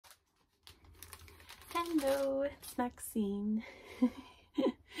Hello, it's Maxine.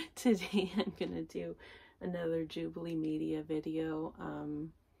 Today I'm gonna do another Jubilee Media video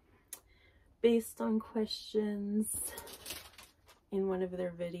based on questions in one of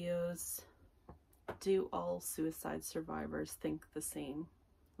their videos. Do all suicide survivors think the same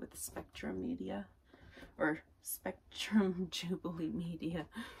with Spectrum Media or Spectrum Jubilee Media?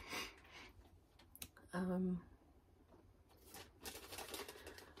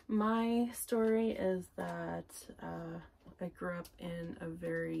 My story is that I grew up in a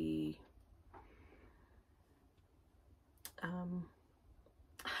very, I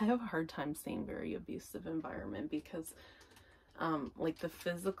have a hard time saying very abusive environment because like the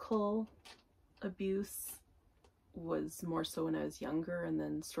physical abuse was more so when I was younger and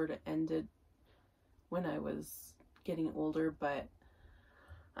then sort of ended when I was getting older, but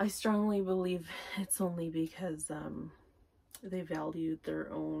I strongly believe it's only because they valued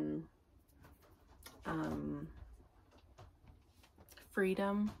their own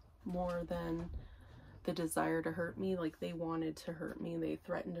freedom more than the desire to hurt me. Like, they wanted to hurt me. They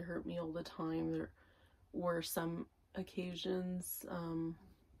threatened to hurt me all the time. There were some occasions,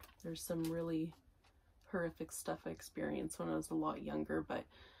 there's some really horrific stuff I experienced when I was a lot younger, but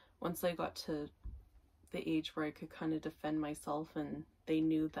once I got to the age where I could kind of defend myself, and they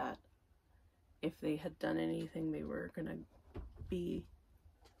knew that if they had done anything, they were gonna be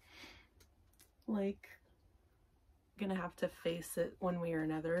like gonna have to face it one way or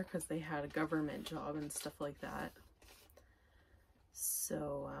another because they had a government job and stuff like that.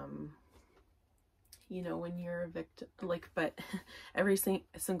 So you know, when you're a victim, like, but every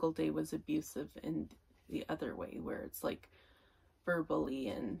single day was abusive in the other way, where it's like verbally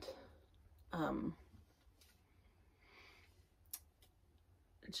and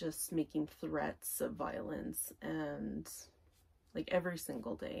just making threats of violence, and like every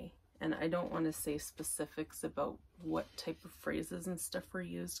single day. And I don't want to say specifics about what type of phrases and stuff were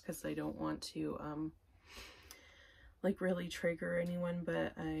used because I don't want to like really trigger anyone,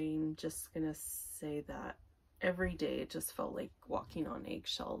 but I'm just gonna say that every day it just felt like walking on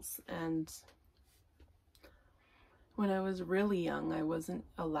eggshells. And when I was really young, I wasn't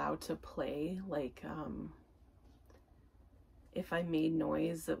allowed to play. Like if I made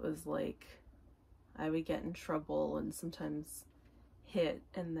noise, it was like I would get in trouble and sometimes hit.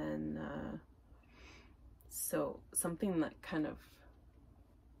 And then so something that kind of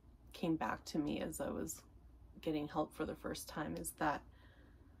came back to me as I was getting help for the first time is that,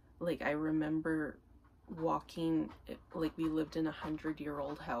 like, I remember walking, like, we lived in a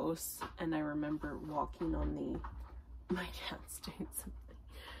 100-year-old house, and I remember walking on the, my cat's doing something,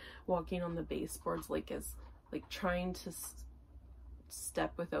 walking on the baseboards, like, as like trying to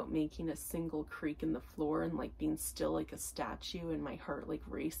step without making a single creak in the floor, and like being still like a statue, and my heart like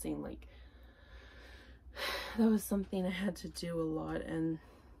racing. Like, that was something I had to do a lot. And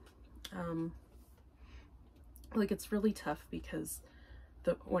like, it's really tough because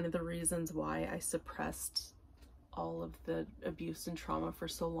one of the reasons why I suppressed all of the abuse and trauma for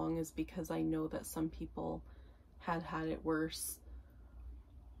so long is because I know that some people had it worse.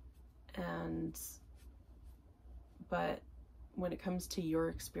 And but when it comes to your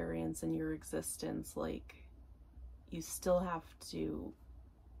experience and your existence, like, you still have to,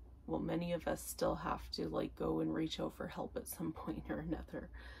 well, many of us still have to like go and reach out for help at some point or another.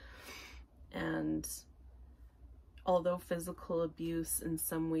 And although physical abuse in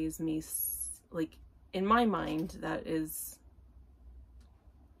some ways may, like, in my mind, that is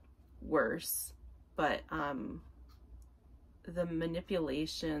worse, but the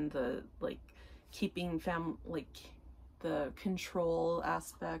manipulation, the like keeping like the control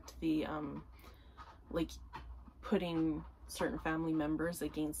aspect, the like putting certain family members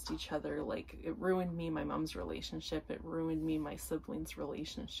against each other, like, it ruined me, my mom's relationship, it ruined me, my siblings'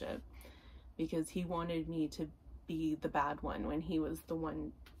 relationship, because he wanted me to be the bad one when he was the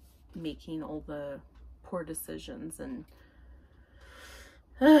one making all the poor decisions. And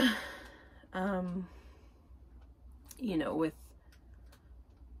you know, with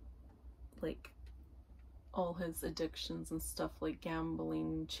like all his addictions and stuff, like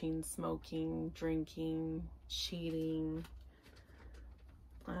gambling, chain smoking, drinking, cheating,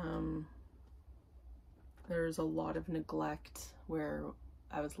 there's a lot of neglect where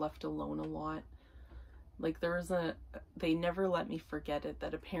I was left alone a lot. Like, they never let me forget it,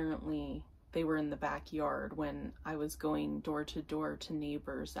 that apparently they were in the backyard when I was going door to door to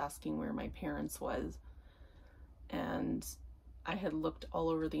neighbors asking where my parents was. And I had looked all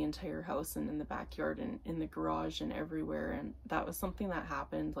over the entire house and in the backyard and in the garage and everywhere. And that was something that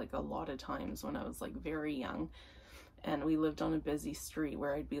happened like a lot of times when I was like very young. and we lived on a busy street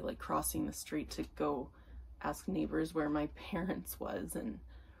where I'd be like crossing the street to go ask neighbors where my parents was, and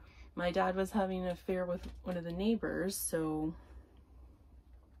my dad was having an affair with one of the neighbors. So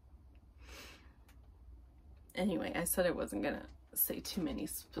anyway, I said I wasn't gonna say too many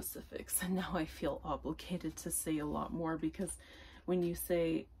specifics, and now I feel obligated to say a lot more, because when you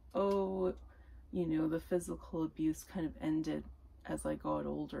say, oh, you know, the physical abuse kind of ended as I got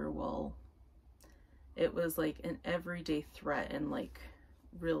older, well, it was like an everyday threat and like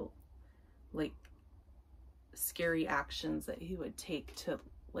real, like scary actions that he would take to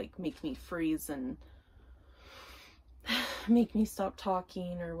like make me freeze and make me stop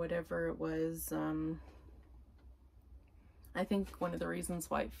talking or whatever it was. I think one of the reasons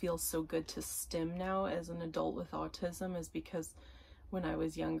why it feels so good to stim now as an adult with autism is because when I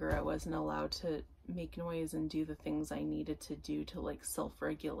was younger, I wasn't allowed to make noise and do the things I needed to do to like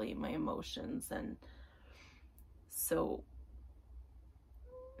self-regulate my emotions. And so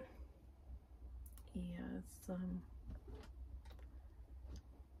yeah, it's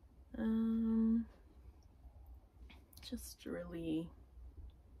just really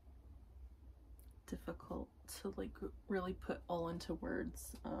difficult to like really put all into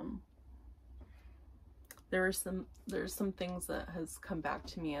words. There's some things that has come back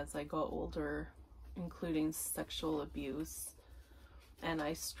to me as I got older, including sexual abuse, and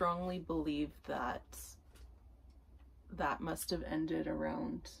I strongly believe that that must have ended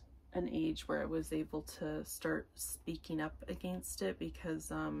around an age where I was able to start speaking up against it,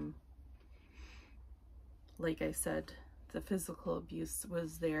 because like I said, the physical abuse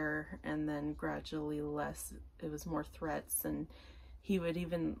was there, and then gradually less. It was more threats, and he would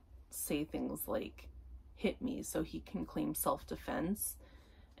even say things like, hit me so he can claim self-defense.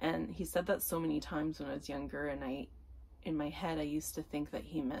 And he said that so many times when I was younger, and in my head I used to think that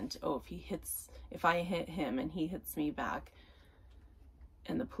he meant, oh, if I hit him and he hits me back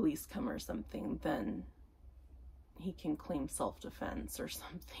and the police come or something, then he can claim self-defense or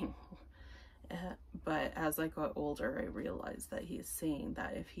something. But as I got older, I realized that he is saying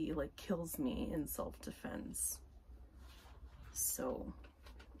that if he like kills me in self-defense. So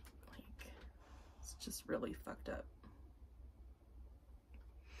like, it's just really fucked up.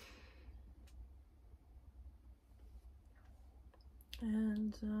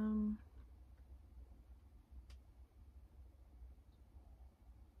 And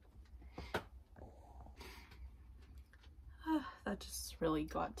that just really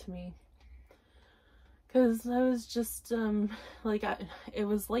got to me, because I was just like, it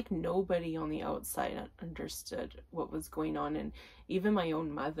was like nobody on the outside understood what was going on. And even my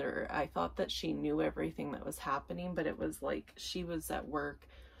own mother, I thought that she knew everything that was happening, but it was like she was at work,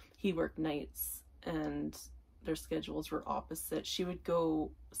 he worked nights, and their schedules were opposite. She would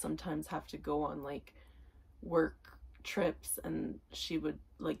sometimes have to go on like work trips, and she would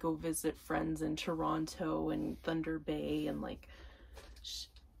like go visit friends in Toronto and Thunder Bay, and like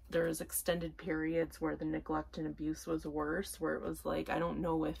there was extended periods where the neglect and abuse was worse, where it was like, I don't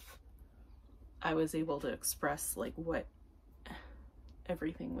know if I was able to express like what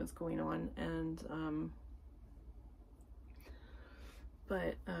everything was going on. And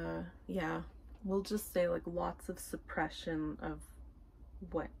yeah, we'll just say like lots of suppression of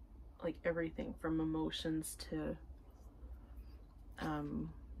what, like everything from emotions to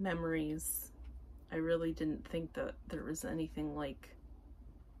memories. I really didn't think that there was anything like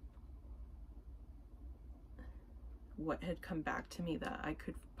what had come back to me that I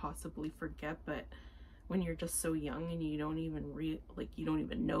could possibly forget. But when you're just so young and you don't even you don't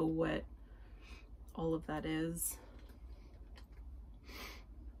even know what all of that is,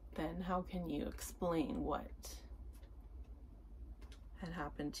 then how can you explain what had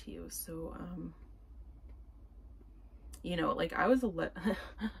happened to you? So you know, like I was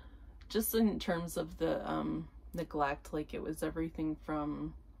just in terms of the neglect, like it was everything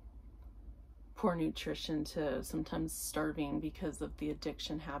from poor nutrition to sometimes starving because of the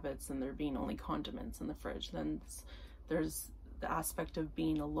addiction habits and there being only condiments in the fridge. Then there's the aspect of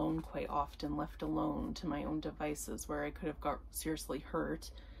being alone, quite often left alone to my own devices, where I could have got seriously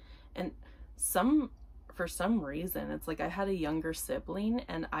hurt. And for some reason, it's like I had a younger sibling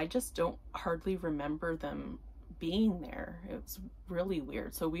and I just don't hardly remember them being there. It's really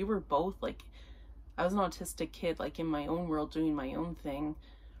weird. So we were both like, I was an autistic kid, like in my own world doing my own thing,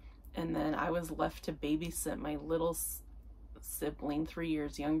 and then I was left to babysit my little sibling 3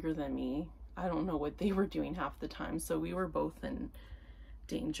 years younger than me. I don't know what they were doing half the time. So we were both in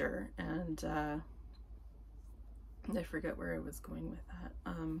danger. And I forget where I was going with that.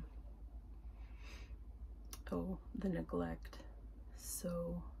 Oh, the neglect.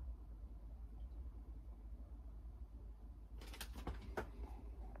 So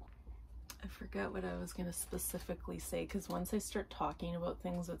forget what I was going to specifically say, because once I start talking about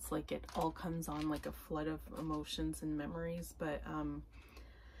things, it's like it all comes on like a flood of emotions and memories. But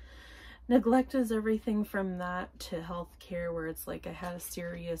neglect is everything from that to healthcare, where it's like I had a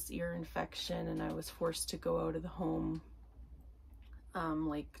serious ear infection and I was forced to go out of the home,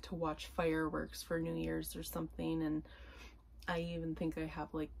 like to watch fireworks for New Year's or something. And I even think I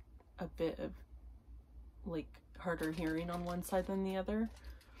have like a bit of like harder hearing on one side than the other.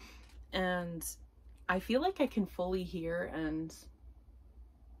 And I feel like I can fully hear,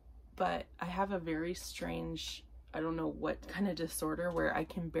 but I have a very strange, I don't know what kind of disorder, where I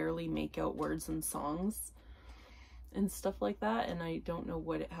can barely make out words and songs and stuff like that. And I don't know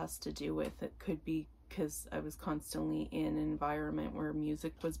what it has to do with. It could be because I was constantly in an environment where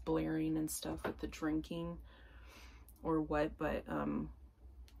music was blaring and stuff with the drinking or what. But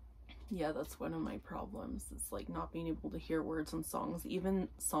yeah, that's one of my problems. It's like not being able to hear words and songs, even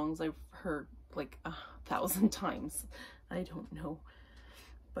songs I've heard like 1,000 times. I don't know.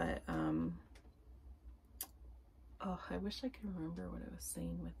 But oh, I wish I could remember what I was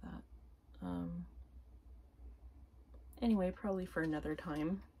saying with that. Anyway, probably for another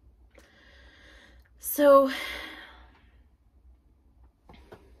time. So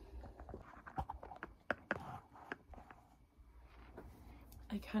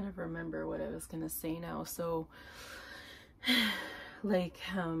I kind of remember what I was gonna say now. So like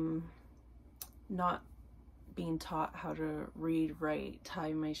not being taught how to read, write,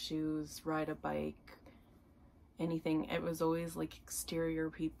 tie my shoes, ride a bike, anything. It was always like exterior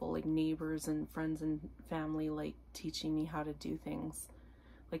people, like neighbors and friends and family, like teaching me how to do things.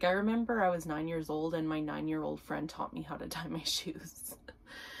 Like I remember I was 9 years old and my 9-year-old friend taught me how to tie my shoes.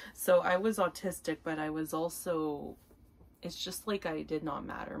 So I was autistic, but I was also, it's just like I did not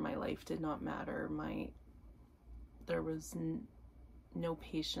matter. My life did not matter. There was no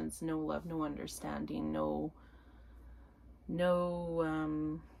patience, no love, no understanding, no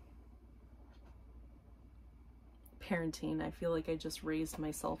parenting. I feel like I just raised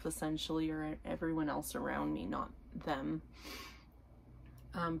myself essentially, or everyone else around me, not them.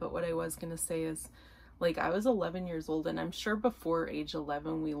 But what I was gonna say is, like, I was 11 years old, and I'm sure before age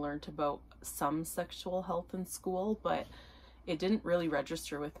 11 we learned about some sexual health in school, but it didn't really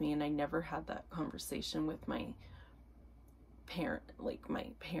register with me, and I never had that conversation with my parent, like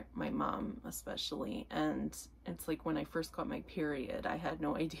my mom especially. And it's like when I first got my period, I had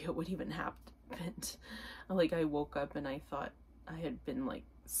no idea what even happened. Like I woke up and I thought I had been like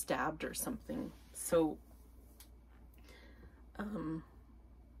stabbed or something. So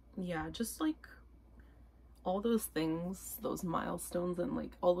yeah, just like all those things, those milestones, and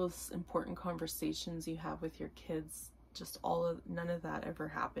like all those important conversations you have with your kids, just none of that ever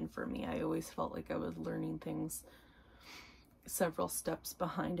happened for me. I always felt like I was learning things several steps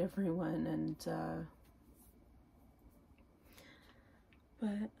behind everyone. And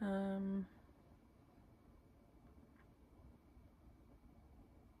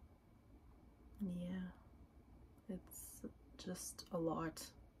yeah, it's just a lot.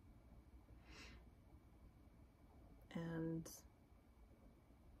 And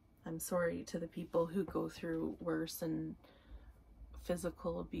I'm sorry to the people who go through worse and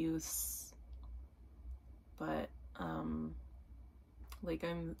physical abuse, but like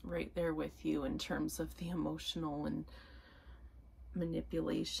I'm right there with you in terms of the emotional and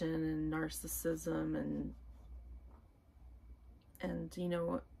manipulation and narcissism, and you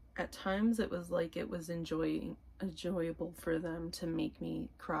know, at times it was like it was enjoyable for them to make me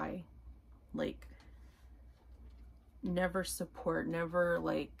cry. Like never support, never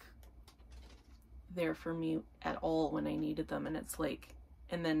like there for me at all when I needed them. And it's like,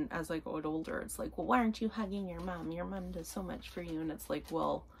 and then as I got older, it's like, well, why aren't you hugging your mom? Your mom does so much for you. And it's like,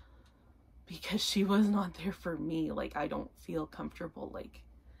 well, because she was not there for me. Like, I don't feel comfortable. Like,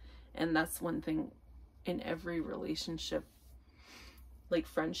 and that's one thing in every relationship, like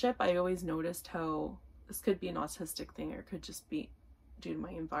friendship. I always noticed how this could be an autistic thing, or it could just be due to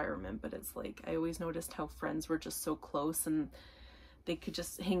my environment, but it's like I always noticed how friends were just so close and they could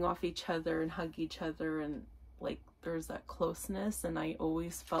just hang off each other and hug each other, and like there's that closeness. And I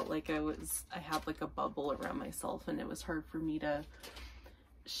always felt like I had like a bubble around myself, and it was hard for me to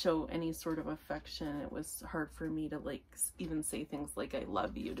show any sort of affection. It was hard for me to like even say things like I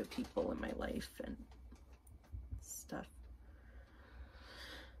love you to people in my life and stuff.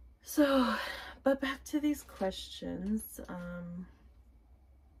 So, but back to these questions.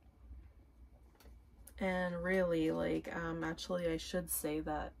 And really, like, actually I should say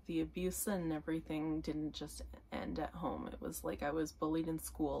that the abuse and everything didn't just end at home. It was like I was bullied in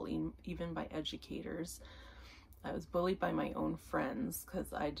school, even by educators. I was bullied by my own friends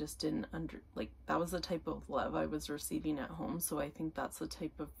because I just didn't like, that was the type of love I was receiving at home. So I think that's the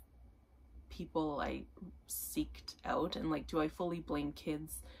type of people I seeked out. And like, do I fully blame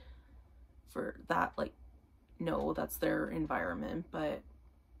kids for that? Like, no, that's their environment. But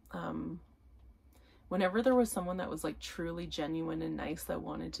whenever there was someone that was like truly genuine and nice that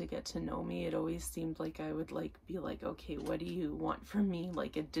wanted to get to know me, it always seemed like I would like be like, okay, what do you want from me?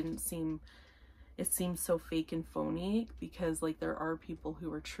 Like, it seemed so fake and phony, because like there are people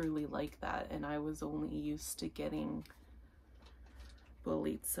who are truly like that, and I was only used to getting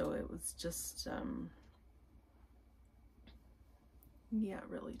bullied. So it was just yeah,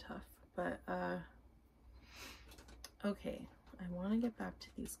 really tough. But okay, I want to get back to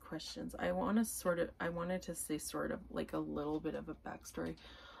these questions. I wanted to say sort of like a little bit of a backstory.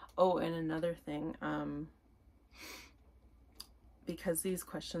 Oh, and another thing, because these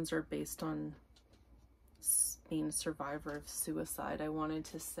questions are based on being a survivor of suicide, I wanted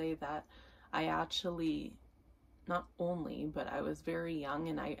to say that I actually, not only, but I was very young,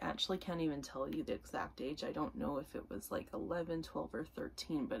 and I actually can't even tell you the exact age. I don't know if it was like 11, 12, or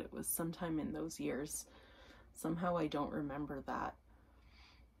 13, but it was sometime in those years. Somehow I don't remember that.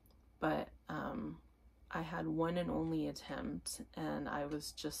 But I had one and only attempt, and I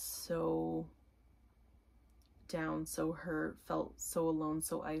was just so down, so hurt, felt so alone,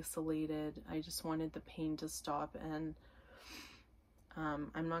 so isolated. I just wanted the pain to stop. And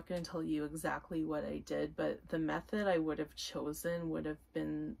I'm not going to tell you exactly what I did, but the method I would have chosen would have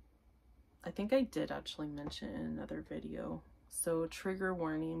been, I think I did actually mention in another video, so trigger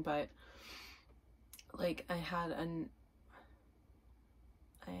warning, but like I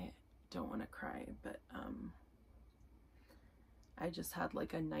don't want to cry, but I just had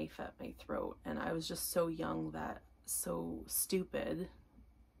like a knife at my throat, and I was just so young, that so stupid,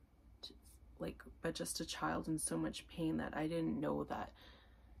 like, but just a child in so much pain, that I didn't know that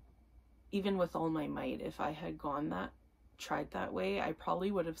even with all my might, if I had tried that way, I probably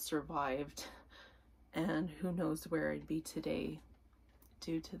would have survived, and who knows where I'd be today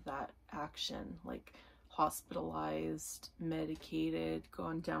due to that action. Like, hospitalized, medicated,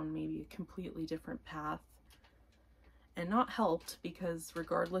 gone down maybe a completely different path, and not helped, because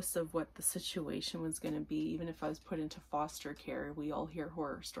regardless of what the situation was going to be, even if I was put into foster care, we all hear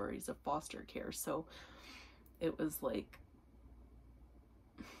horror stories of foster care, so it was like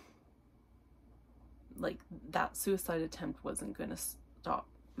that suicide attempt wasn't going to stop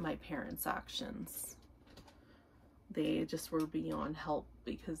my parents' actions. They just were beyond help,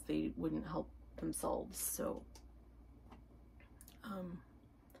 because they wouldn't help themselves. So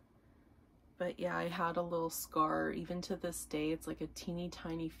but yeah, I had a little scar. Even to this day, it's like a teeny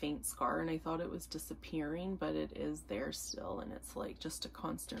tiny faint scar, and I thought it was disappearing, but it is there still, and it's like just a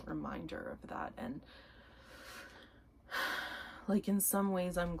constant reminder of that. And like, in some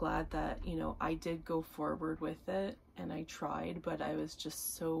ways I'm glad that, you know, I did go forward with it and I tried, but I was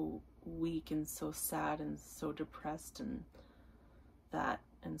just so weak and so sad and so depressed and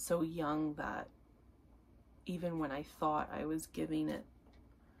so young, that even when I thought I was giving it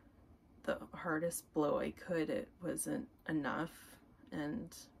the hardest blow I could, it wasn't enough.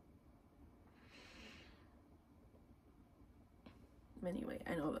 And anyway,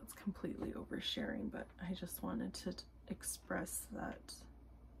 I know that's completely oversharing, but I just wanted to express that,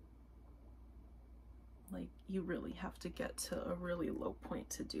 like, you really have to get to a really low point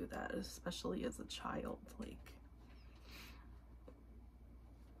to do that, especially as a child. Like,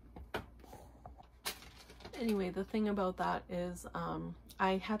 anyway, the thing about that is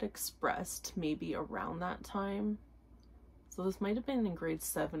I had expressed maybe around that time, so this might have been in grade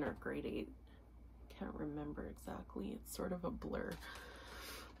 7 or grade 8, can't remember exactly, it's sort of a blur,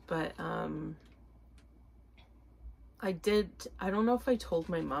 but I don't know if I told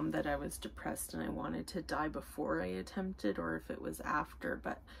my mom that I was depressed and I wanted to die before I attempted, or if it was after,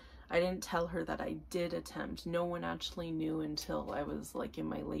 but I didn't tell her that I did attempt. No one actually knew until I was like in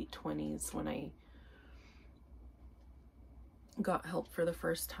my late 20s, when I got help for the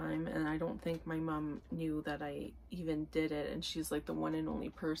first time. And I don't think my mom knew that I even did it, and she's like the one and only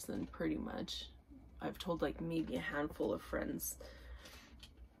person, pretty much. I've told like maybe a handful of friends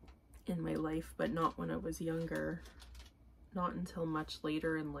in my life, but not when I was younger, not until much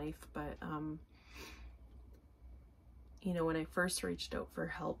later in life. But you know, when I first reached out for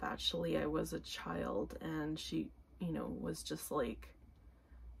help, actually I was a child, and she, you know, was just like,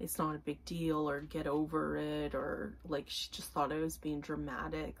 it's not a big deal, or get over it, or like, she just thought I was being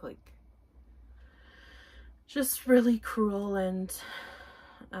dramatic, like, just really cruel. And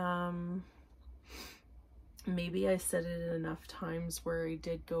maybe I said it enough times where I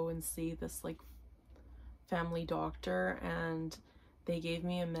did go and see this like family doctor, and they gave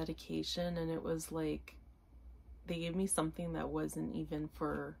me a medication, and it was like, they gave me something that wasn't even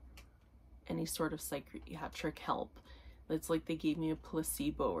for any sort of psychiatric help. It's like they gave me a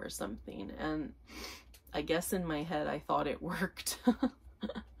placebo or something, and I guess in my head I thought it worked.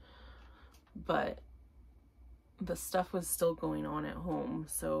 But the stuff was still going on at home,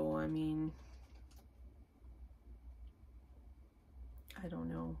 so I mean, I don't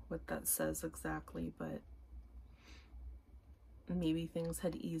know what that says exactly, but maybe things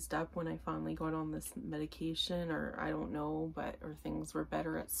had eased up when I finally got on this medication, or I don't know, or things were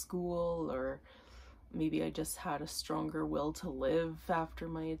better at school, or maybe I just had a stronger will to live after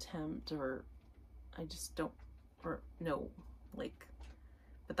my attempt, or I just don't, or no, like,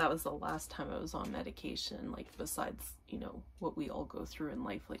 but that was the last time I was on medication, like, besides, you know, what we all go through in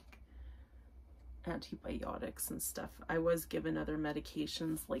life, like antibiotics and stuff. I was given other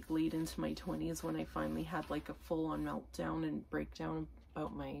medications like late into my 20s when I finally had like a full-on meltdown and breakdown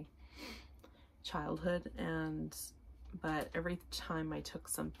about my childhood, but every time I took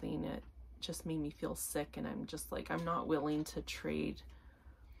something, it just made me feel sick, and I'm just like, I'm not willing to trade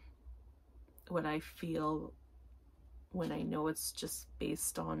what I feel when I know it's just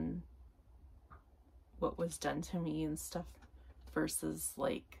based on what was done to me and stuff versus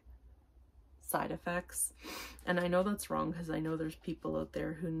like side effects. And I know that's wrong, because I know there's people out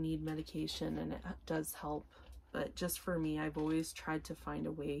there who need medication and it does help, but just for me, I've always tried to find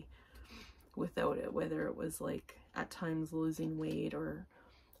a way without it, whether it was like at times losing weight, or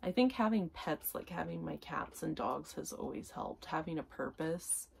I think having pets, like having my cats and dogs, has always helped, having a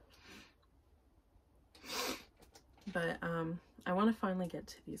purpose. But I want to finally get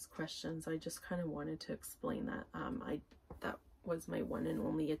to these questions. I just kind of wanted to explain that that was my one and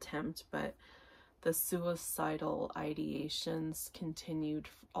only attempt, but the suicidal ideations continued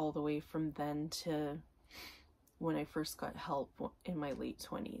all the way from then to when I first got help in my late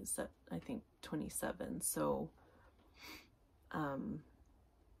 20s, at I think 27. So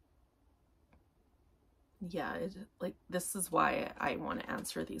yeah, like, this is why I want to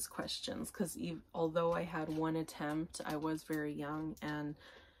answer these questions, because although I had one attempt, I was very young, and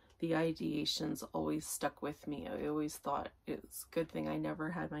the ideations always stuck with me. I always thought it's a good thing I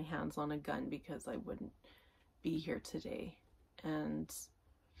never had my hands on a gun, because I wouldn't be here today. And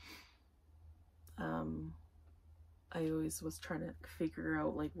I always was trying to figure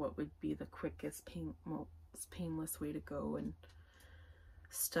out like what would be the quickest, most painless way to go and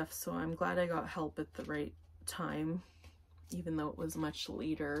stuff. So I'm glad I got help at the right time, even though it was much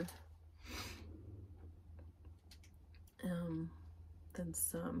later than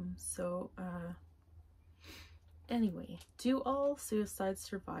some. So anyway, do all suicide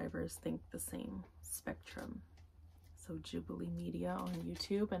survivors think the same? Spectrum. So Jubilee Media on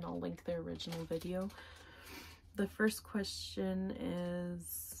YouTube, and I'll link their original video. The first question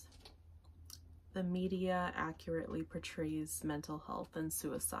is, the media accurately portrays mental health and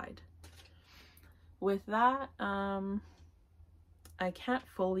suicide. With that, I can't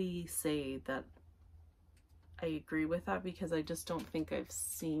fully say that I agree with that, because I just don't think I've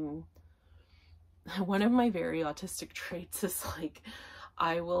seen... One of my very autistic traits is like,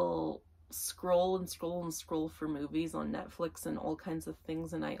 I will scroll and scroll and scroll for movies on Netflix and all kinds of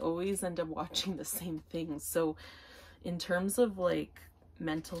things, and I always end up watching the same things. So in terms of like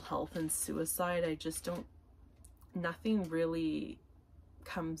mental health and suicide, I just don't, nothing really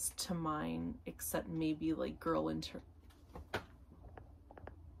comes to mind except maybe like Girl Interrupted.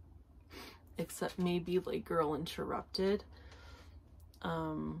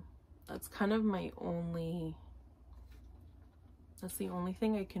 That's kind of my only, that's the only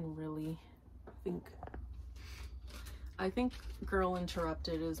thing I can really think. I think Girl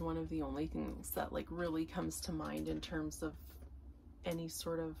Interrupted is one of the only things that like really comes to mind in terms of any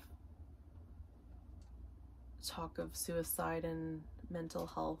sort of talk of suicide and mental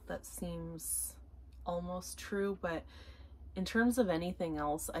health that seems almost true. But in terms of anything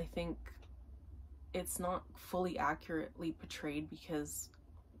else, I think it's not fully accurately portrayed, because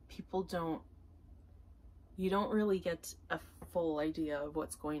you don't really get a full idea of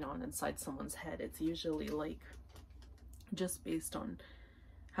what's going on inside someone's head. It's usually like just based on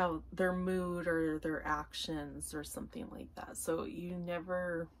how their mood or their actions or something like that. So you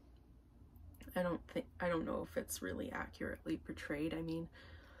never, I don't know if it's really accurately portrayed. I mean,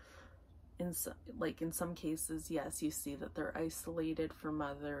 in some cases, yes, you see that they're isolated from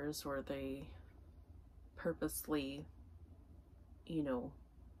others, or they purposely, you know,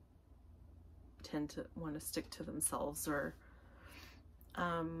 tend to want to stick to themselves, or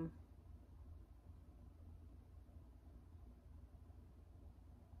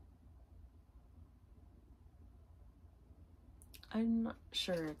I'm not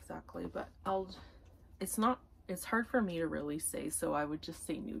sure exactly, but it's hard for me to really say, so I would just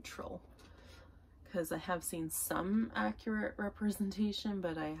say neutral. Because I have seen some accurate representation,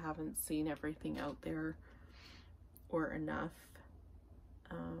 but I haven't seen everything out there or enough.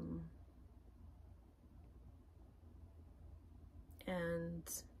 And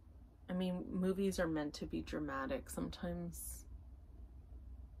I mean, movies are meant to be dramatic. Sometimes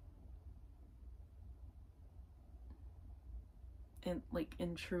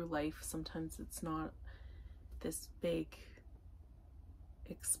in true life, sometimes it's not this big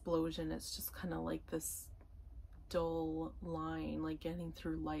explosion. It's just kind of like this dull line, like getting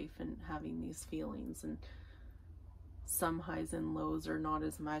through life and having these feelings, and some highs and lows are not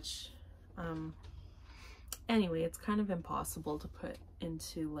as much. Anyway, it's kind of impossible to put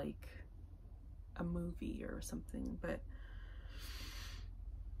into like a movie or something. But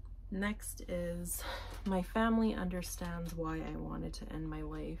next is, my family understands why I wanted to end my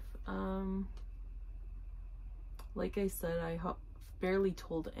life. Like I said, I barely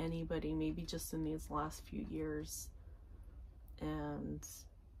told anybody, maybe just in these last few years, and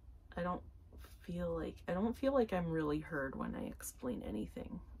I don't feel like I'm really heard when I explain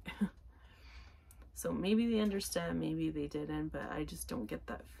anything. So maybe they understand, maybe they didn't, but I just don't get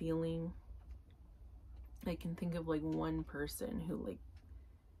that feeling. I can think of like one person who like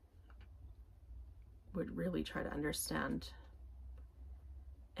would really try to understand.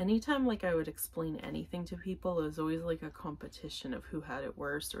 Anytime like I would explain anything to people, it was always like a competition of who had it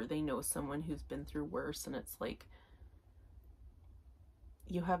worse, or they know someone who's been through worse, and it's like,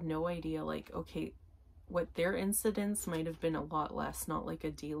 you have no idea, like, okay, what their incidents might have been a lot less, not like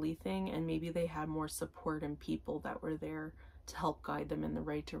a daily thing, and maybe they had more support and people that were there to help guide them in the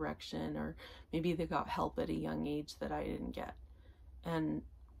right direction, or maybe they got help at a young age that I didn't get. And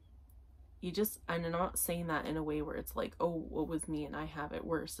I'm not saying that in a way where it's like, oh, what was me and I have it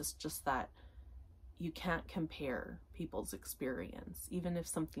worse. It's just that you can't compare people's experience. Even if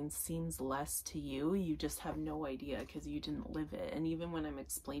something seems less to you, you just have no idea because you didn't live it. And even when I'm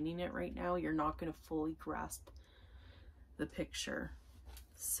explaining it right now, you're not going to fully grasp the picture.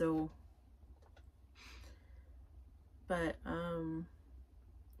 So, but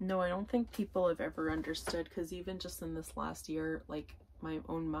no, I don't think people have ever understood, because even just in this last year, like, my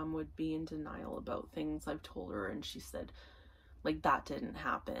own mom would be in denial about things I've told her, and she said, like, that didn't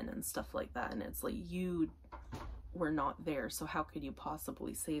happen and stuff like that. And it's like, you were not there, so how could you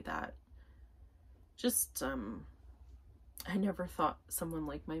possibly say that? Just, I never thought someone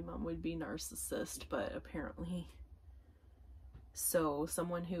like my mom would be narcissist, but apparently so.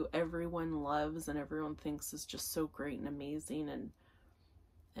 Someone who everyone loves and everyone thinks is just so great and amazing and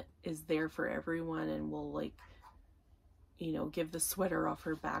is there for everyone and will, like, you know, give the sweater off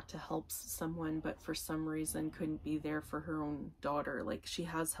her back to help someone, but for some reason couldn't be there for her own daughter. Like, she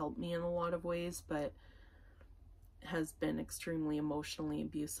has helped me in a lot of ways, but has been extremely emotionally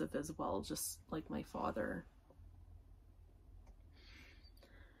abusive as well, just like my father.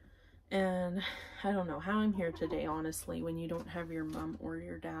 And I don't know how I'm here today, honestly, when you don't have your mom or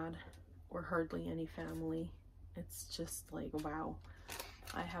your dad or hardly any family. It's just like, wow,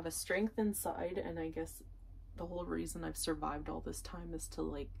 I have a strength inside, and I guess the whole reason I've survived all this time is to,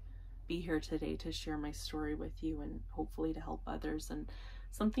 like, be here today to share my story with you and hopefully to help others. And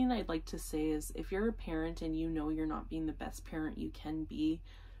something I'd like to say is, if you're a parent and you know you're not being the best parent you can be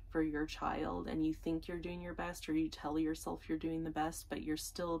for your child, and you think you're doing your best, or you tell yourself you're doing the best, but you're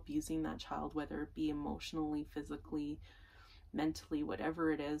still abusing that child, whether it be emotionally, physically, mentally,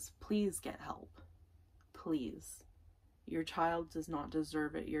 whatever it is, please get help. Please. Your child does not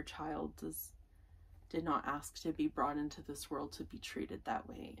deserve it. Your child did not ask to be brought into this world to be treated that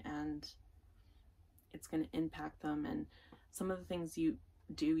way, and it's going to impact them. And some of the things you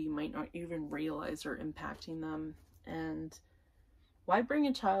do, you might not even realize are impacting them. And why bring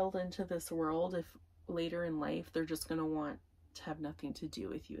a child into this world if later in life they're just going to want to have nothing to do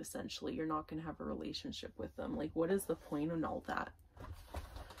with you? Essentially, you're not going to have a relationship with them. Like, what is the point in all that?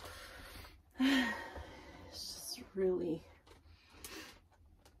 It's just really,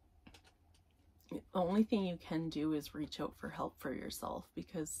 the only thing you can do is reach out for help for yourself,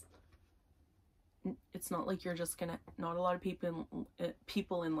 because it's not like you're just gonna, not a lot of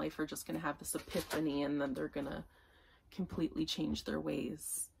people in life are just gonna have this epiphany and then they're gonna completely change their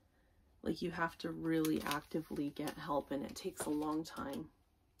ways. Like, you have to really actively get help, and it takes a long time.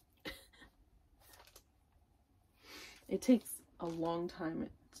 It takes a long time.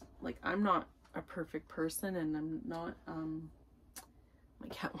 It's like, I'm not a perfect person, and I'm not, my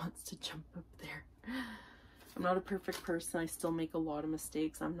cat wants to jump up there. I'm not a perfect person. I still make a lot of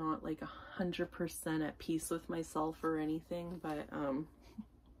mistakes. I'm not like 100% at peace with myself or anything, but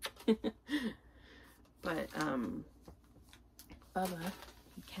Bubba,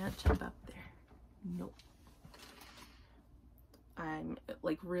 you can't jump up there. Nope. I'm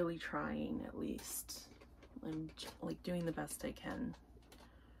like really trying, at least. I'm like doing the best I can.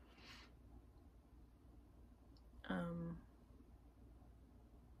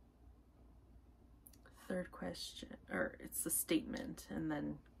 Third question, or it's a statement, and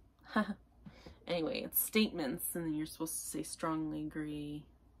then anyway, it's statements, and then you're supposed to say strongly agree,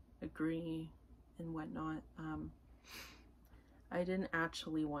 and whatnot. I didn't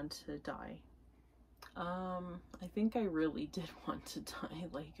actually want to die. I think I really did want to die.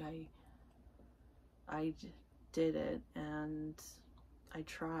 Like I did it, and I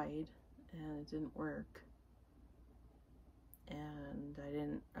tried, and it didn't work. And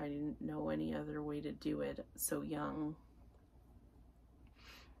I didn't know any other way to do it so young.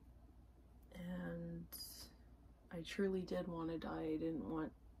 And I truly did want to die.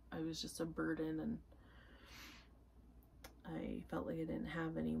 I was just a burden, and I felt like I didn't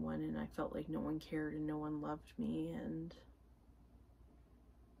have anyone, and I felt like no one cared and no one loved me, and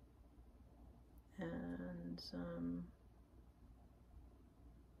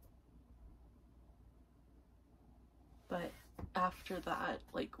but after that,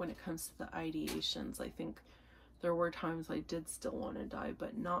 like when it comes to the ideations, I think there were times I did still want to die,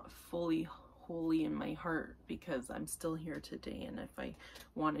 but not fully, wholly in my heart, because I'm still here today, and if I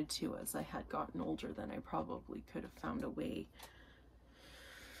wanted to, as I had gotten older, then I probably could have found a way.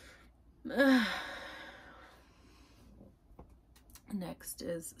 Next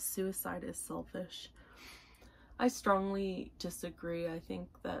is suicide is selfish. I strongly disagree. I think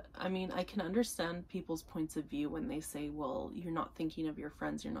that, I mean, I can understand people's points of view when they say, well, you're not thinking of your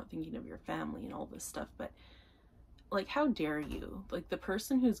friends, you're not thinking of your family and all this stuff, but like, how dare you? Like, the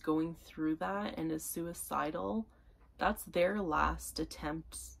person who's going through that and is suicidal, that's their last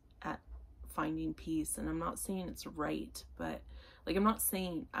attempt at finding peace. And I'm not saying it's right, but like, I'm not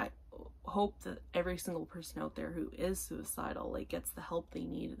saying, I hope that every single person out there who is suicidal, like, gets the help they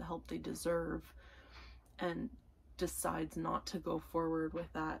need, the help they deserve, and decides not to go forward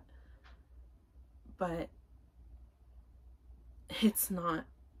with that. But it's not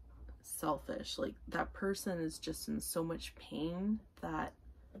selfish. Like, that person is just in so much pain that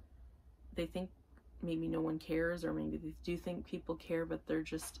they think maybe no one cares, or maybe they do think people care, but they're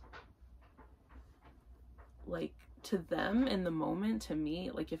just like, to them in the moment, to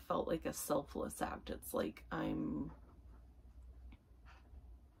me, like, it felt like a selfless act. It's like I'm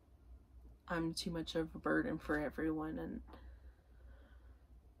too much of a burden for everyone,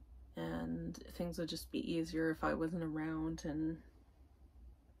 and things would just be easier if I wasn't around. And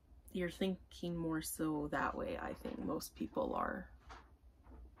you're thinking more so that way, I think most people are,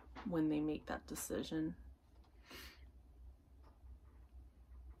 when they make that decision.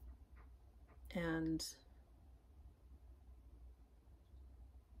 And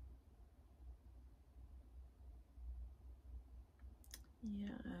yeah,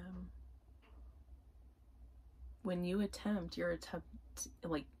 when you attempt,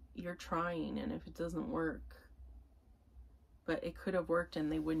 like, you're trying, and if it doesn't work, but it could have worked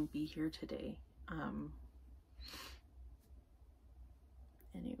and they wouldn't be here today.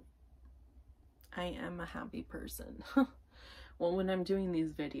 Anyway, I am a happy person. Well, when I'm doing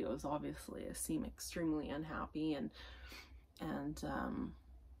these videos, obviously I seem extremely unhappy, and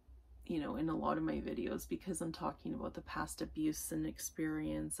you know, in a lot of my videos, because I'm talking about the past abuse and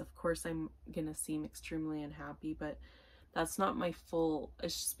experience, of course I'm gonna seem extremely unhappy, but that's not my full,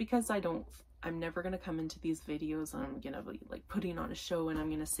 it's just because I'm never gonna come into these videos and I'm gonna be like putting on a show, and I'm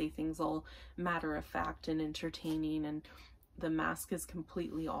gonna say things all matter of fact and entertaining, and the mask is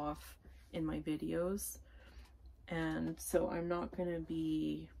completely off in my videos. And so I'm not gonna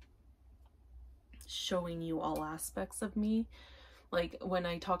be showing you all aspects of me. Like, when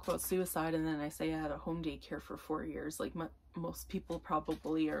I talk about suicide and then I say I had a home daycare for 4 years, like, most people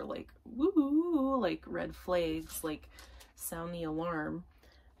probably are like, woo, like, red flags, like, sound the alarm.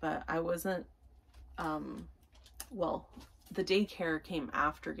 But I wasn't, well, the daycare came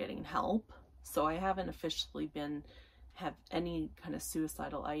after getting help, so I haven't officially have any kind of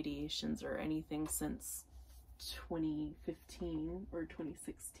suicidal ideations or anything since 2015 or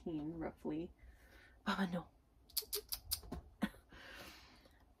 2016, roughly. Oh, no.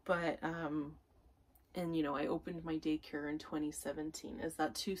 But, and you know, I opened my daycare in 2017. Is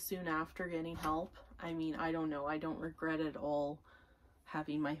that too soon after getting help? I mean, I don't know. I don't regret at all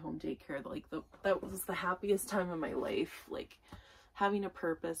having my home daycare. Like, that was the happiest time of my life. Like, having a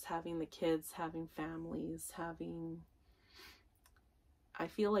purpose, having the kids, having families, I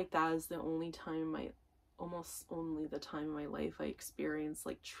feel like that is the only time almost only the time in my life I experienced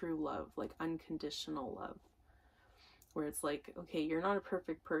like true love, like unconditional love, where it's like, okay, you're not a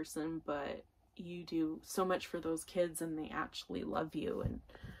perfect person, but you do so much for those kids and they actually love you. And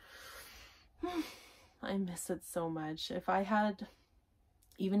I miss it so much.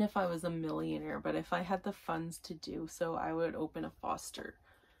 Even if I was a millionaire, but if I had the funds to do so, I would open a foster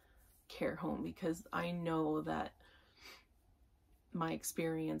care home, because I know that my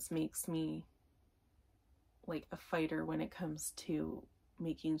experience makes me like a fighter when it comes to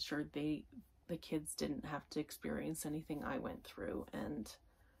making sure the kids didn't have to experience anything I went through. And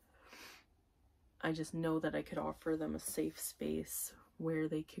I just know that I could offer them a safe space where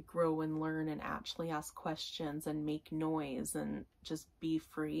they could grow and learn and actually ask questions and make noise and just be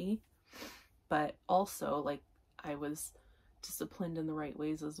free. But also, like, I was disciplined in the right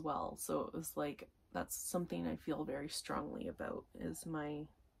ways as well. So it was like, that's something I feel very strongly about, is my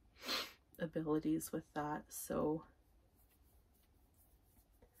abilities with that. So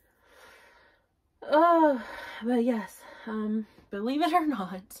but yes, believe it or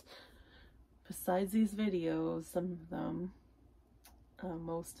not, besides these videos, some of them,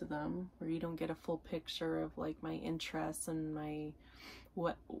 most of them, where you don't get a full picture of like my interests and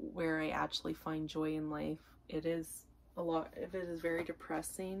where I actually find joy in life, it is a lot of it is very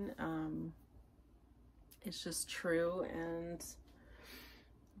depressing. It's just true.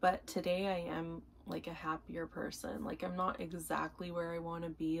 But today I am like a happier person. Like, I'm not exactly where I want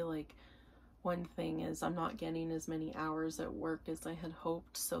to be. Like, one thing is I'm not getting as many hours at work as I had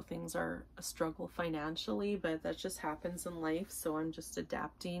hoped, so things are a struggle financially, but that just happens in life. So I'm just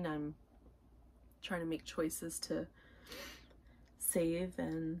adapting. I'm trying to make choices to save.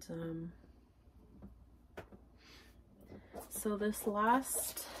 And so this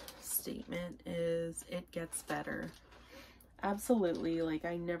last statement is, it gets better. Absolutely. Like,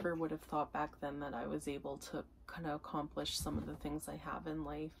 I never would have thought back then that I was able to kind of accomplish some of the things I have in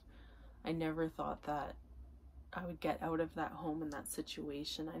life. I never thought that I would get out of that home and that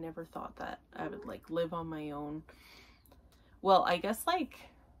situation. I never thought that I would like live on my own. Well, I guess like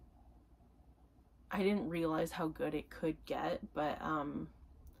I didn't realize how good it could get, but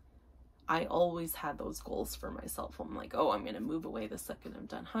I always had those goals for myself. I'm like, oh, I'm gonna move away the second I'm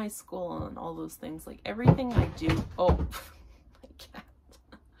done high school and all those things. Like, everything I do. Oh, my cat.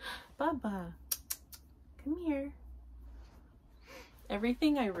 Bubba, come here.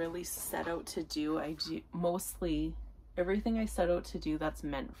 Everything I really set out to do, I do. Mostly everything I set out to do that's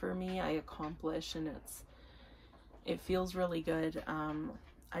meant for me, I accomplish, and it feels really good.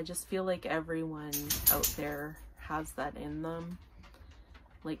 I just feel like everyone out there has that in them.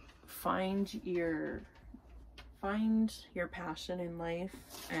 Like, find your passion in life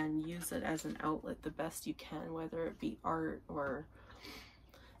and use it as an outlet the best you can, whether it be art or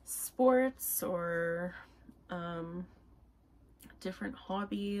sports or different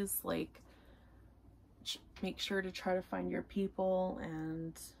hobbies. Like, make sure to try to find your people,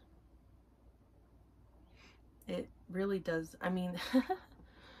 and it really does. I mean,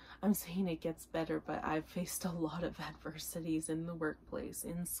 I'm saying it gets better, but I've faced a lot of adversities in the workplace,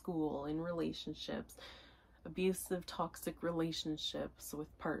 in school, in relationships, abusive, toxic relationships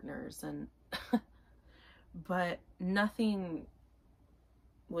with partners, and but nothing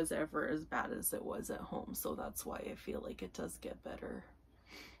was ever as bad as it was at home. So that's why I feel like it does get better.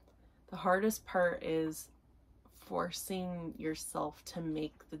 The hardest part is forcing yourself to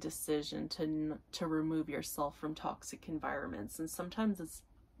make the decision to remove yourself from toxic environments. And sometimes it's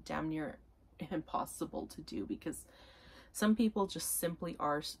damn near impossible to do, because some people just simply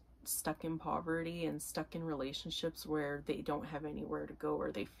are stuck in poverty and stuck in relationships where they don't have anywhere to go,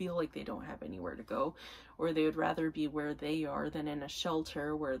 or they feel like they don't have anywhere to go, or they would rather be where they are than in a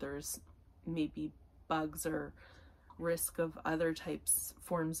shelter where there's maybe bugs or risk of other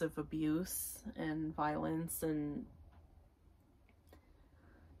forms of abuse and violence. And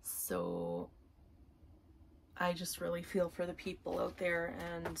so I just really feel for the people out there.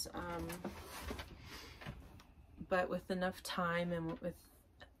 And but with enough time and with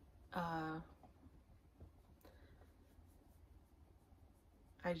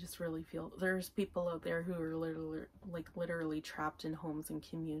I just really feel there's people out there who are literally trapped in homes and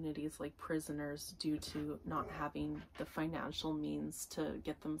communities like prisoners due to not having the financial means to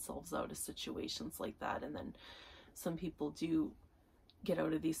get themselves out of situations like that. And then some people do get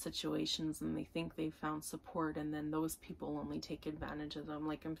out of these situations and they think they've found support, and then those people only take advantage of them.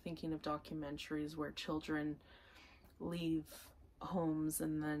 Like, I'm thinking of documentaries where children leave homes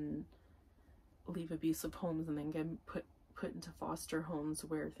and then leave abusive homes and then get put put into foster homes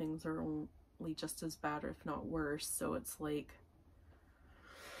where things are only just as bad, or if not worse. So it's like,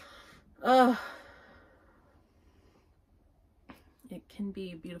 it can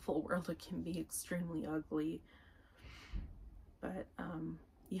be a beautiful world, it can be extremely ugly, but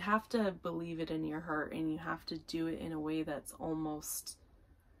you have to believe it in your heart, and you have to do it in a way that's almost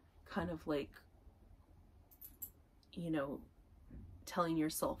kind of like, you know, telling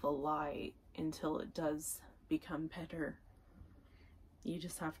yourself a lie until it does become better. You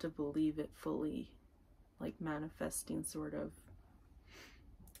just have to believe it fully, like manifesting, sort of.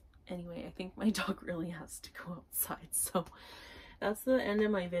 Anyway, I think my dog really has to go outside, so that's the end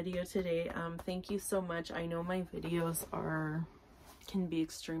of my video today. Thank you so much. I know my videos can be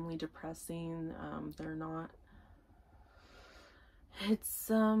extremely depressing. They're not.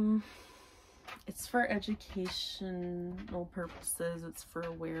 It's for educational purposes, it's for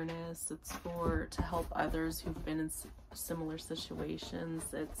awareness, it's to help others who've been in similar situations.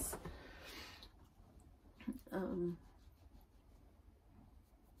 It's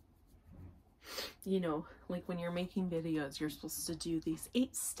you know, like when you're making videos, you're supposed to do these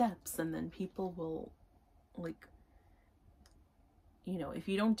 8 steps, and then people will, like, you know, if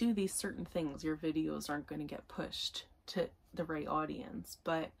you don't do these certain things, your videos aren't going to get pushed to the right audience.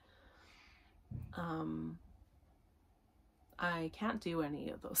 But I can't do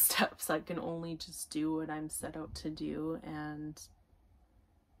any of those steps. I can only just do what I'm set out to do, and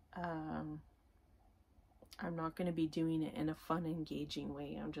I'm not going to be doing it in a fun, engaging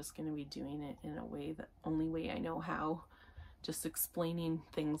way. I'm just going to be doing it in a way that only way I know how, just explaining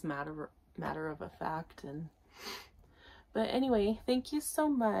things matter of a fact. But anyway, thank you so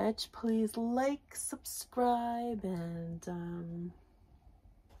much. Please like, subscribe, and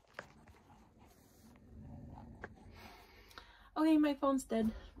okay, my phone's dead,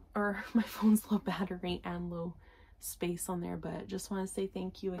 or my phone's low battery and low space on there, but just want to say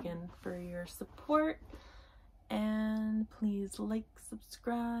thank you again for your support. And please like,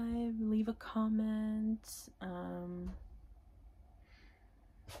 subscribe, leave a comment.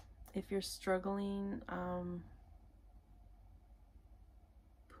 If you're struggling,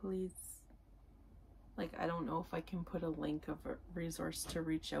 please, like, I don't know if I can put a link of a resource to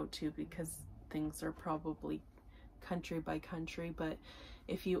reach out to, because things are probably country by country, but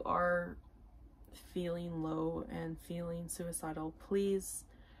if you are feeling low and feeling suicidal, please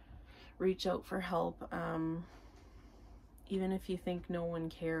reach out for help. Even if you think no one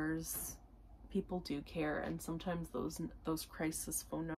cares, people do care, and sometimes those crisis phone numbers